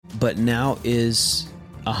but now is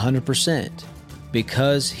 100%,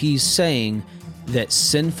 because he's saying that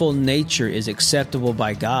sinful nature is acceptable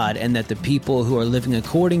by God, and that the people who are living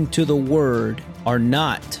according to the word are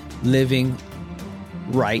not living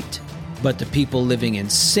right, but the people living in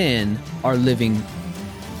sin are living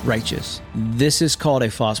righteous. This is called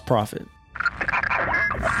a false prophet.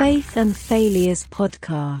 Faith and Failures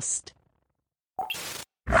Podcast.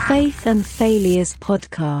 Faith and Failures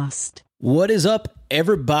Podcast. What is up,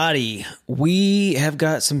 everybody? We have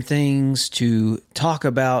got some things to talk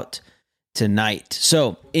about tonight.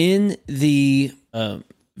 So, in the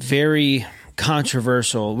very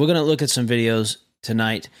controversial, we're going to look at some videos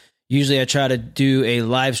tonight. Usually I try to do a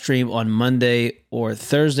live stream on Monday or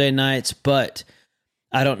Thursday nights, but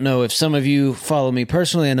I don't know if some of you follow me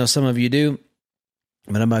personally. I know some of you do,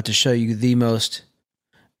 but I'm about to show you the most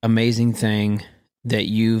amazing thing that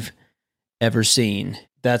you've ever seen.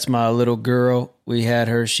 That's my little girl. We had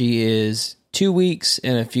her. She is 2 weeks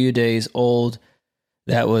and a few days old.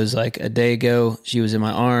 That was like a day ago. She was in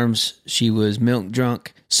my arms. She was milk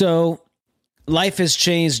drunk. So life has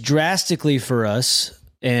changed drastically for us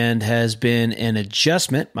and has been an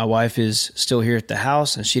adjustment. My wife is still here at the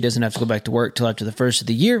house, and she doesn't have to go back to work till after the first of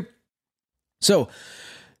the year. So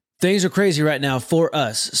things are crazy right now for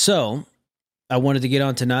us. So I wanted to get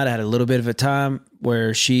on tonight. I had a little bit of a time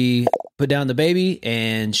where she put down the baby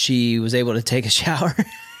and she was able to take a shower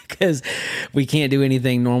because we can't do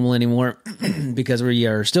anything normal anymore because we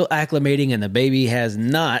are still acclimating, and the baby has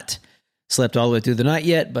not slept all the way through the night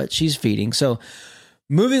yet, but she's feeding. So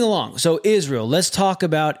moving along. So Israel, let's talk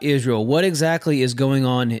about Israel. What exactly is going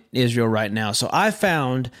on in Israel right now? So I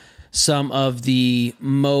found some of the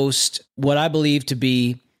most, what I believe to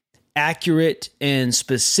be accurate and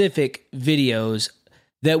specific videos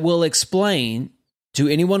that will explain to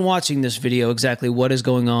anyone watching this video exactly what is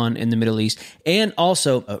going on in the Middle East. And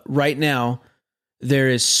also, right now, there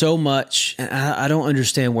is so much, and I don't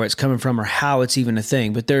understand where it's coming from or how it's even a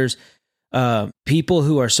thing, but there's people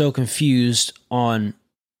who are so confused on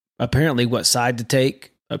apparently what side to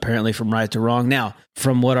take, apparently from right to wrong. Now,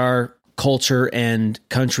 from what our culture and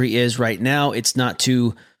country is right now, it's not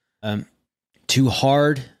too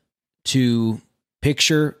hard to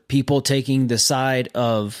picture people taking the side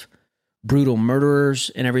of brutal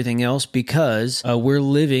murderers and everything else, because we're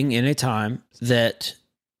living in a time that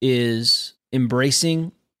is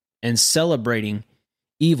embracing and celebrating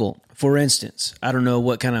evil. For instance, I don't know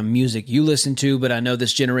what kind of music you listen to, but I know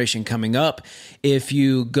this generation coming up, if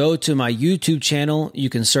you go to my YouTube channel,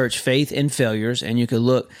 you can search Faith and Failures, and you can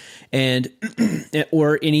look, and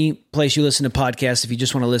or any place you listen to podcasts, if you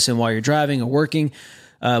just want to listen while you're driving or working.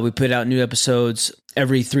 We put out new episodes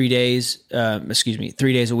every 3 days,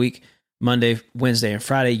 3 days a week, Monday, Wednesday, and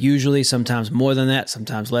Friday, usually, sometimes more than that,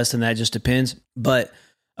 sometimes less than that, just depends. But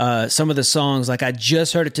some of the songs, like I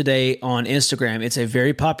just heard it today on Instagram. It's a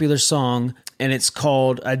very popular song, and it's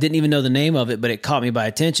called, I didn't even know the name of it, but it caught me by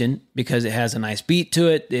attention because it has a nice beat to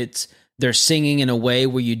it. They're singing in a way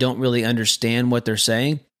where you don't really understand what they're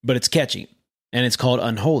saying, but it's catchy, and it's called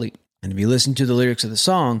Unholy. And if you listen to the lyrics of the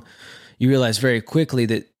song, you realize very quickly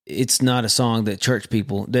that it's not a song that church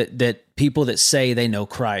people, that people that say they know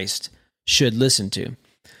Christ should listen to.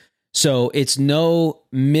 So it's no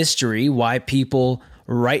mystery why people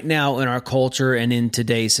right now in our culture and in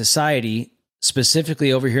today's society,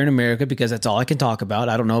 specifically over here in America, because that's all I can talk about.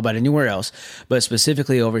 I don't know about anywhere else, but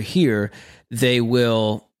specifically over here, they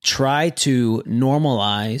will try to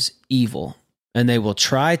normalize evil, and they will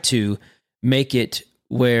try to make it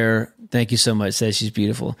where, thank you so much, says she's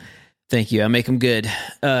beautiful. Thank you. I make them good.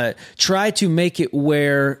 Try to make it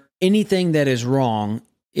where anything that is wrong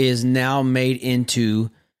is now made into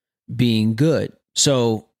being good.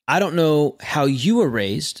 So I don't know how you were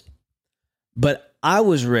raised, but I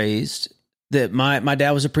was raised that my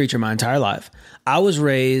dad was a preacher my entire life. I was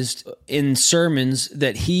raised in sermons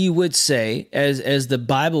that he would say, as the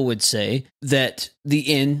Bible would say, that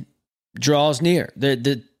the end draws near,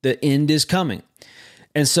 the end is coming.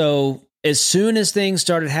 And so as soon as things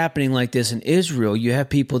started happening like this in Israel, you have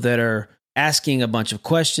people that are asking a bunch of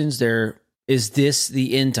questions. Is this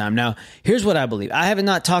the end time? Now, here's what I believe. I have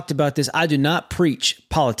not talked about this. I do not preach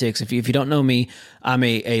politics. If you don't know me, I'm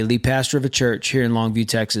a lead pastor of a church here in Longview,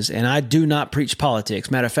 Texas, and I do not preach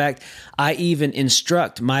politics. Matter of fact, I even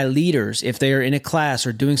instruct my leaders, if they are in a class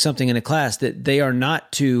or doing something in a class, that they are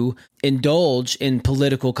not to indulge in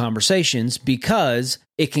political conversations, because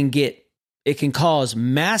it can cause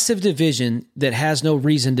massive division that has no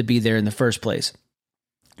reason to be there in the first place.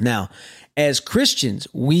 Now, as Christians,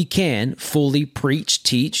 we can fully preach,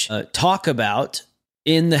 teach, talk about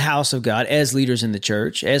in the house of God, as leaders in the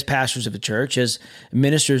church, as pastors of the church, as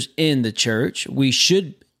ministers in the church, we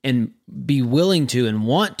should and be willing to and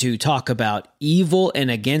want to talk about evil and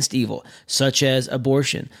against evil, such as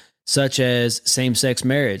abortion, such as same-sex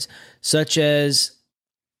marriage, such as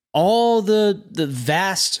all the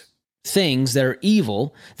vast things that are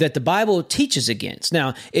evil that the Bible teaches against.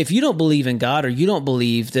 Now, if you don't believe in God, or you don't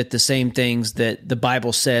believe that the same things that the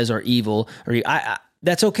Bible says are evil, or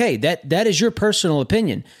that's okay. That is your personal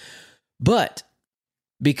opinion. But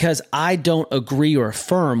because I don't agree or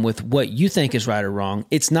affirm with what you think is right or wrong,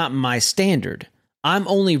 it's not my standard. I'm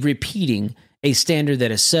only repeating a standard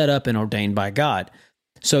that is set up and ordained by God.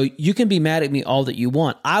 So you can be mad at me all that you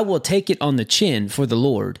want. I will take it on the chin for the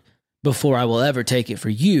Lord before I will ever take it for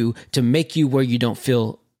you to make you where you don't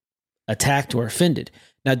feel attacked or offended.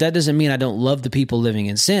 Now, that doesn't mean I don't love the people living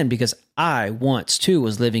in sin, because I once too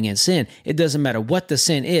was living in sin. It doesn't matter what the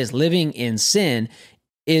sin is. Living in sin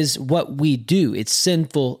is what we do. It's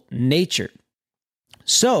sinful nature.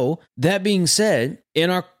 So, that being said,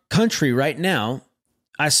 in our country right now,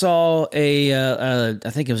 I saw I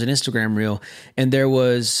think it was an Instagram reel, and there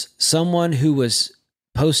was someone who was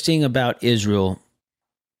posting about Israel,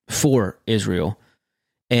 for Israel,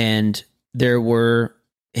 and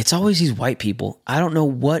it's always these white people. I don't know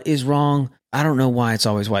what is wrong. I don't know why it's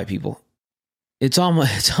always white people. It's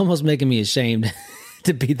almost making me ashamed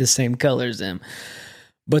to be the same color as them.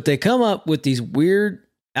 But they come up with these weird,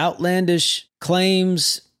 outlandish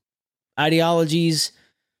claims, ideologies,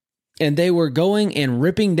 and they were going and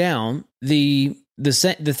ripping down the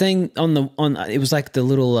thing on it was like the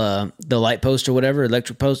little the light post or whatever,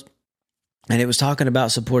 electric post, and it was talking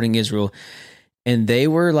about supporting Israel, and they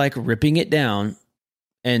were like ripping it down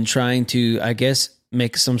and trying to, I guess,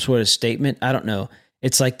 make some sort of statement. I don't know.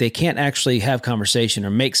 It's like they can't actually have conversation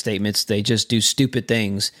or make statements. They just do stupid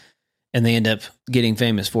things, and they end up getting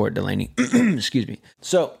famous for it, Delaney. Excuse me.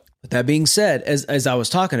 So, with that being said, as I was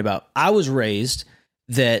talking about, I was raised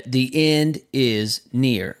that the end is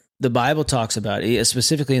near. The Bible talks about it,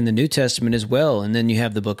 specifically in the New Testament as well, and then you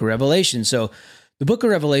have the book of Revelation. So, the book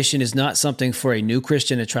of Revelation is not something for a new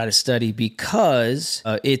Christian to try to study because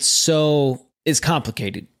it's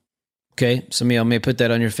complicated. Okay, some of y'all may put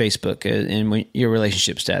that on your Facebook and your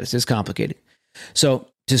relationship status. It's complicated. So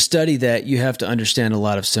to study that, you have to understand a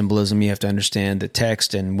lot of symbolism. You have to understand the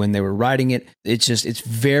text and when they were writing it. It's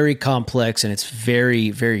very complex and it's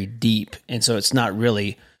very, very deep. And so it's not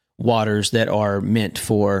really waters that are meant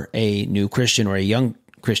for a new Christian or a young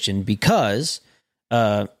Christian, because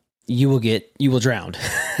you will drown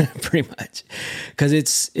pretty much, because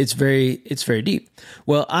it's very deep.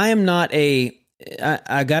 Well, I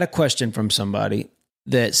got a question from somebody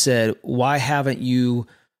that said, why haven't you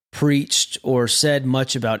preached or said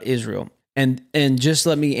much about Israel? And just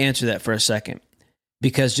let me answer that for a second,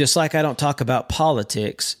 because just like I don't talk about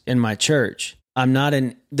politics in my church,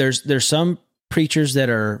 there's some preachers that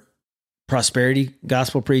are prosperity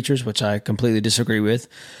gospel preachers, which I completely disagree with.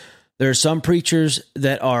 There are some preachers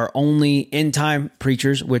that are only end-time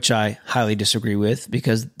preachers, which I highly disagree with,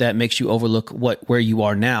 because that makes you overlook where you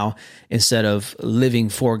are now instead of living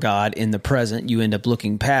for God in the present. You end up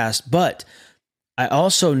looking past. But I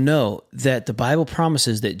also know that the Bible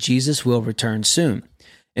promises that Jesus will return soon.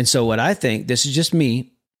 And so what I think, this is just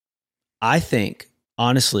me, I think,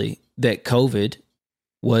 honestly, that COVID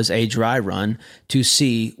was a dry run to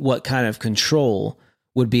see what kind of control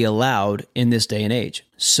would be allowed in this day and age,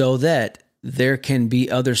 so that there can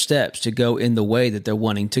be other steps to go in the way that they're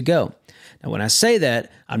wanting to go. Now, when I say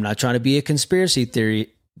that, I'm not trying to be a conspiracy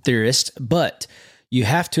theorist, but you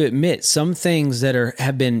have to admit some things that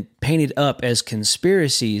have been painted up as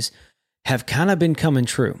conspiracies have kind of been coming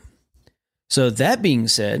true. So that being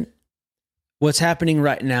said, what's happening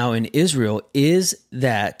right now in Israel, is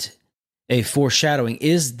that a foreshadowing?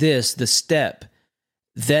 Is this the step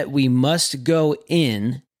that we must go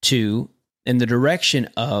in the direction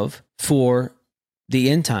of for the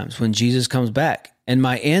end times when Jesus comes back? And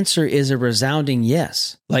my answer is a resounding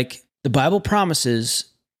yes. Like, the Bible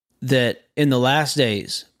promises that in the last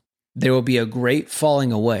days, there will be a great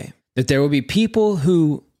falling away, that there will be people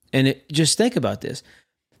who, just think about this,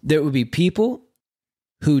 there will be people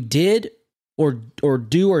who did or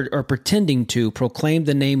do or are pretending to proclaim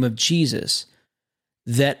the name of Jesus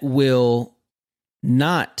that will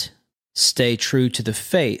not stay true to the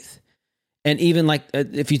faith. And even like,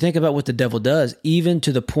 if you think about what the devil does, even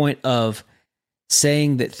to the point of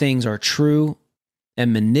saying that things are true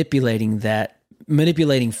and manipulating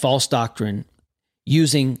false doctrine,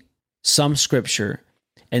 using some scripture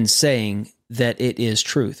and saying that it is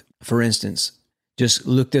truth. For instance, just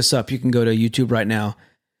look this up. You can go to YouTube right now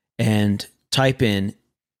and type in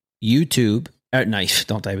YouTube. No,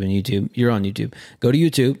 don't type in YouTube. You're on YouTube. Go to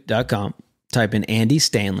youtube.com. Type in Andy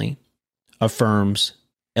Stanley affirms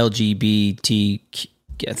LGBT,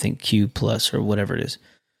 I think Q plus or whatever it is.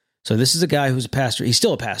 So this is a guy who's a pastor. He's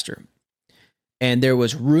still a pastor. And there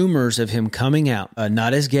was rumors of him coming out,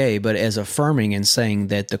 not as gay, but as affirming and saying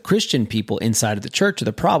that the Christian people inside of the church are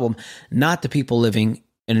the problem, not the people living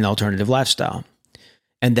in an alternative lifestyle.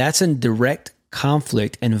 And that's in direct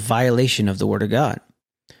conflict and violation of the Word of God.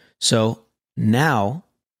 So now,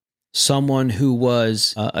 someone who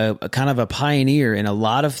was a kind of a pioneer in a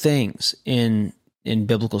lot of things in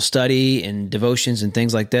biblical study and devotions and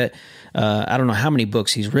things like that, I don't know how many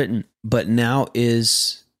books he's written, but now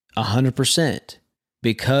is 100%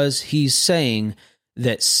 because he's saying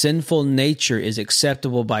that sinful nature is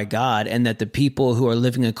acceptable by God and that the people who are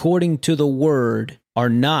living according to the Word are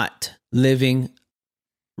not living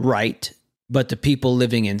right, but the people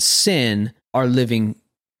living in sin are living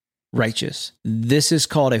righteous. This is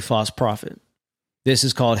called a false prophet. This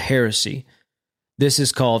is called heresy. This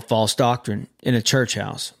is called false doctrine in a church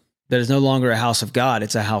house. That is no longer a house of God,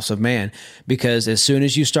 it's a house of man. Because as soon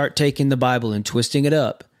as you start taking the Bible and twisting it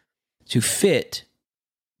up to fit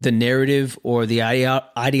the narrative or the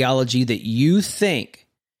ideology that you think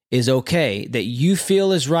is okay, that you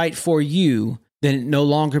feel is right for you, then it no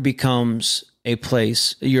longer becomes a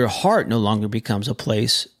place, your heart no longer becomes a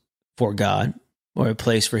place for God or a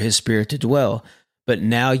place for His Spirit to dwell. But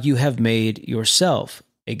now you have made yourself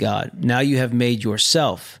a God. Now you have made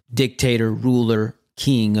yourself dictator, ruler,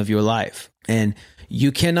 king of your life. And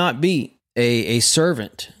you cannot be a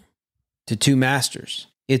servant to two masters.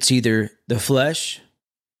 It's either the flesh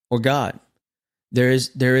or God. There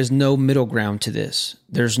is no middle ground to this.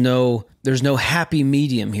 There's no happy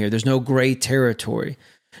medium here. There's no gray territory.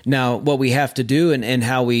 Now, what we have to do and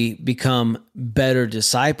how we become better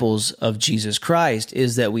disciples of Jesus Christ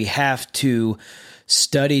is that we have to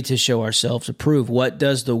study to show ourselves approved. What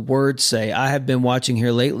does the Word say? I have been watching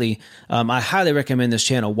here lately. I highly recommend this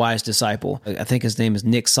channel, Wise Disciple. I think his name is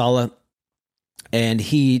Nick Sala, and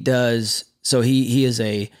he does. So he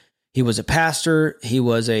was a pastor. He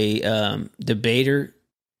was a debater,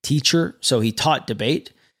 teacher. So he taught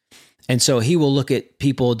debate. And so he will look at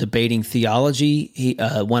people debating theology.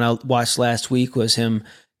 One I watched last week was him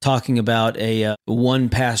talking about one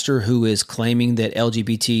pastor who is claiming that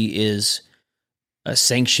LGBT is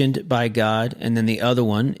sanctioned by God, and then the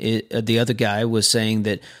other guy was saying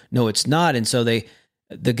that no, it's not. And so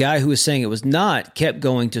the guy who was saying it was not kept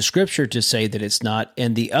going to Scripture to say that it's not,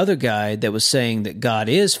 and the other guy that was saying that God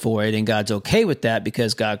is for it and God's okay with that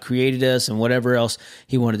because God created us and whatever else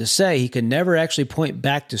he wanted to say, he could never actually point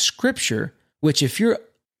back to Scripture. Which, if you're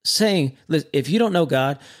saying, if you don't know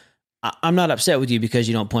God, I'm not upset with you because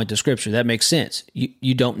you don't point to Scripture. That makes sense.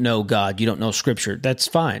 You don't know God. You don't know Scripture. That's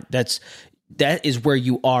fine. That is where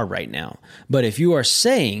you are right now. But if you are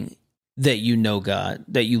saying that you know God,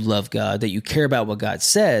 that you love God, that you care about what God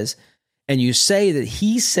says, and you say that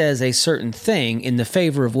He says a certain thing in the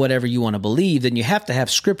favor of whatever you want to believe, then you have to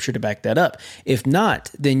have Scripture to back that up. If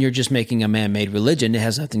not, then you're just making a man-made religion. It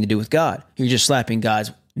has nothing to do with God. You're just slapping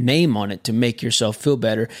God's name on it to make yourself feel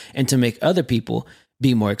better and to make other people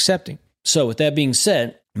be more accepting. So with that being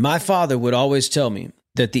said, my father would always tell me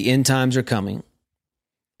that the end times are coming,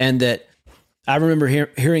 and that I remember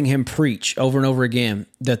hearing him preach over and over again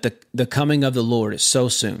that the coming of the Lord is so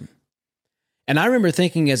soon. And I remember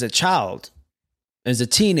thinking as a child, as a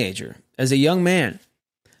teenager, as a young man,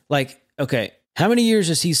 like, okay, how many years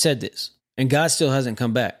has he said this? And God still hasn't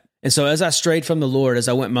come back. And so as I strayed from the Lord, as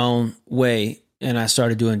I went my own way, and I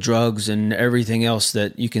started doing drugs and everything else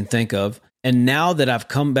that you can think of, and now that I've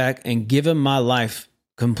come back and given my life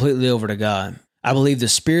completely over to God, I believe the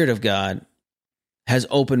Spirit of God has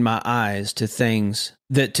opened my eyes to things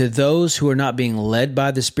that to those who are not being led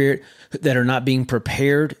by the Spirit, that are not being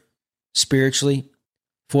prepared spiritually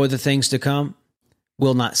for the things to come,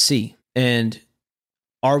 will not see. And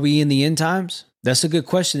are we in the end times? That's a good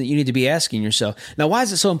question that you need to be asking yourself. Now, why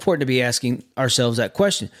is it so important to be asking ourselves that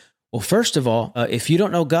question? Well, first of all, if you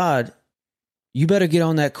don't know God, you better get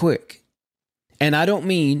on that quick. And I don't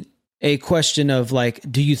mean a question of like,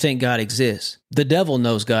 do you think God exists? The devil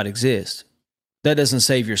knows God exists. That doesn't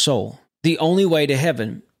save your soul. The only way to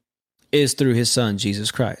heaven is through His Son, Jesus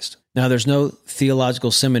Christ. Now, there's no theological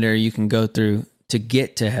seminary you can go through to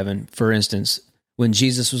get to heaven. For instance, when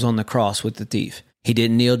Jesus was on the cross with the thief, He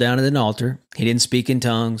didn't kneel down at an altar. He didn't speak in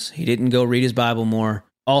tongues. He didn't go read his Bible more.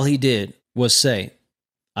 All He did was say,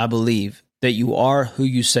 I believe that you are who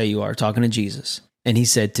you say you are, talking to Jesus. And He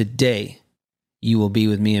said, today you will be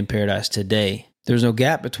with me in paradise today. There's no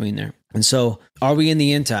gap between there. And so, are we in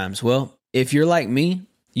the end times? Well, if you're like me,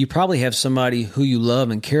 you probably have somebody who you love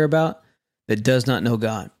and care about that does not know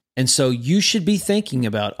God. And so you should be thinking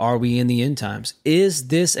about, are we in the end times? Is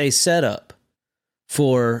this a setup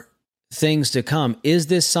for things to come? Is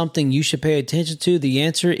this something you should pay attention to? The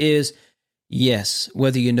answer is yes.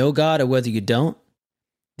 Whether you know God or whether you don't,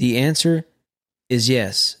 the answer is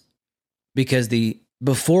yes. Because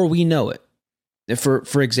before we know it,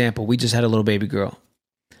 for example, we just had a little baby girl,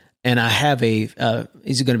 and I have he's going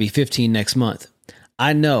to be 15 next month.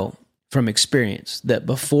 I know from experience that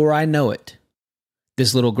before I know it,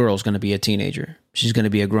 this little girl is going to be a teenager. She's going to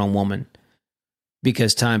be a grown woman,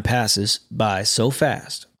 because time passes by so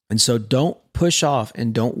fast. And so don't push off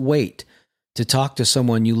and don't wait to talk to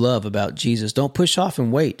someone you love about Jesus. Don't push off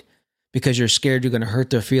and wait because you're scared you're going to hurt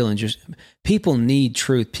their feelings. People need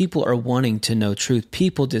truth. People are wanting to know truth.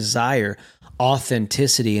 People desire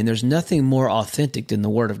authenticity, and there's nothing more authentic than the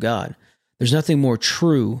Word of God. There's nothing more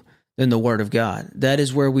true than the Word of God. That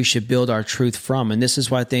is where we should build our truth from. And this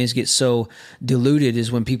is why things get so diluted,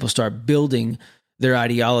 is when people start building their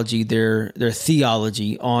ideology, their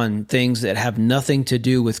theology on things that have nothing to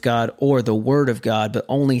do with God or the Word of God, but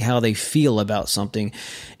only how they feel about something.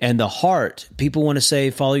 And the heart, people want to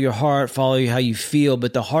say, follow your heart, follow how you feel,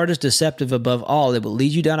 but the heart is deceptive above all. It will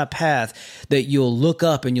lead you down a path that you'll look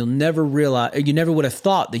up and you'll never realize, you never would have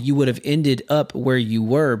thought that you would have ended up where you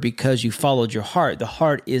were because you followed your heart. The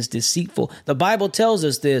heart is deceitful. The Bible tells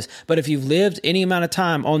us this, but if you've lived any amount of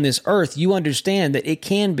time on this earth, you understand that it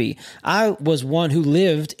can be. I was one who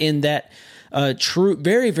lived in that true,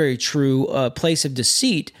 very, very true place of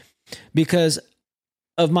deceit because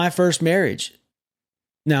of my first marriage.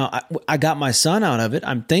 Now, I got my son out of it.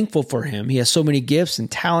 I'm thankful for him. He has so many gifts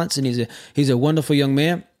and talents, and he's a wonderful young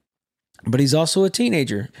man, but he's also a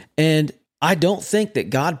teenager. And I don't think that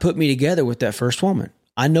God put me together with that first woman.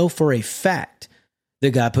 I know for a fact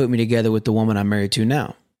that God put me together with the woman I'm married to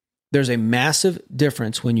now. There's a massive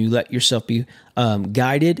difference when you let yourself be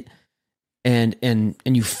guided and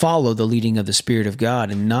you follow the leading of the Spirit of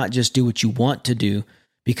God and not just do what you want to do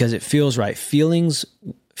because it feels right. Feelings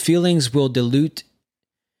will dilute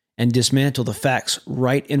and dismantle the facts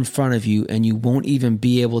right in front of you, and you won't even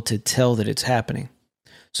be able to tell that it's happening.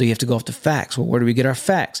 So you have to go off the facts. Well, where do we get our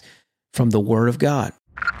facts? From the Word of God.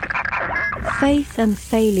 Faith and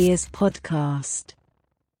Failures Podcast.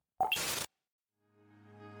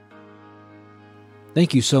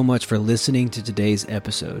 Thank you so much for listening to today's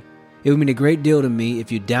episode. It would mean a great deal to me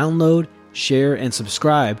if you download, share, and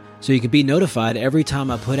subscribe so you can be notified every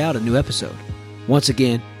time I put out a new episode. Once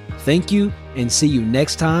again, thank you, and see you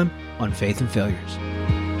next time on Faith and Failures.